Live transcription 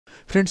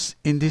Friends,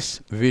 in this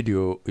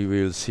video we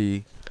will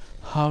see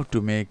how to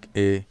make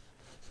a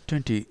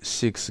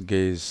 26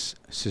 gauge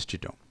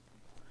cystitome.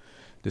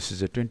 This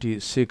is a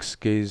 26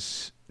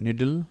 gauge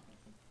needle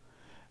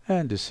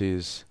and this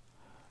is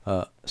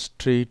a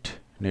straight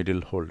needle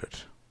holder.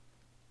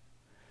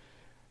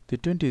 The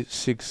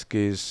 26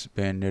 gauge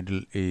bend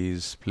needle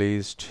is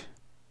placed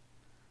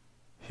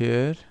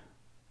here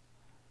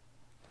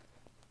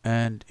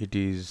and it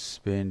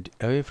is bent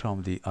away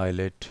from the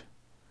eyelet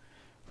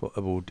for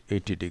about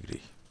 80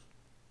 degree.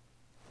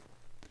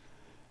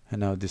 And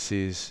now this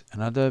is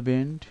another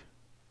bend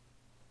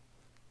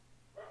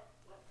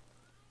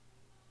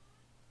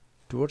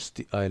towards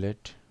the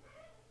eyelet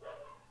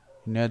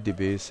near the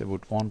base,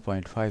 about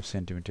 1.5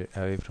 centimeter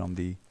away from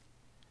the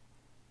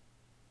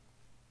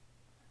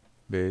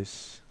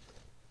base,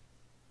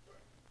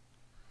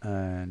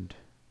 and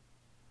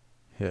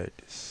here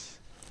it is.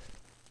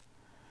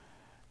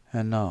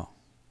 And now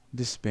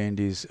this bend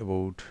is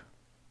about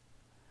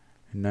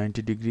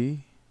 90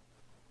 degree.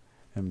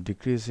 I'm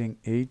decreasing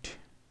 8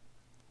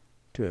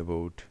 to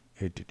about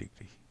 80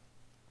 degree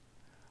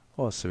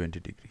or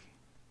 70 degree,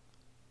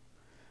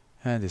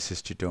 and the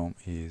cystitome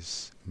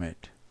is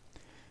made.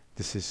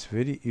 This is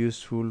very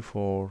useful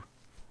for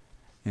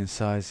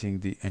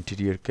incising the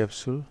anterior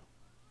capsule.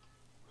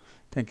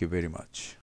 Thank you very much.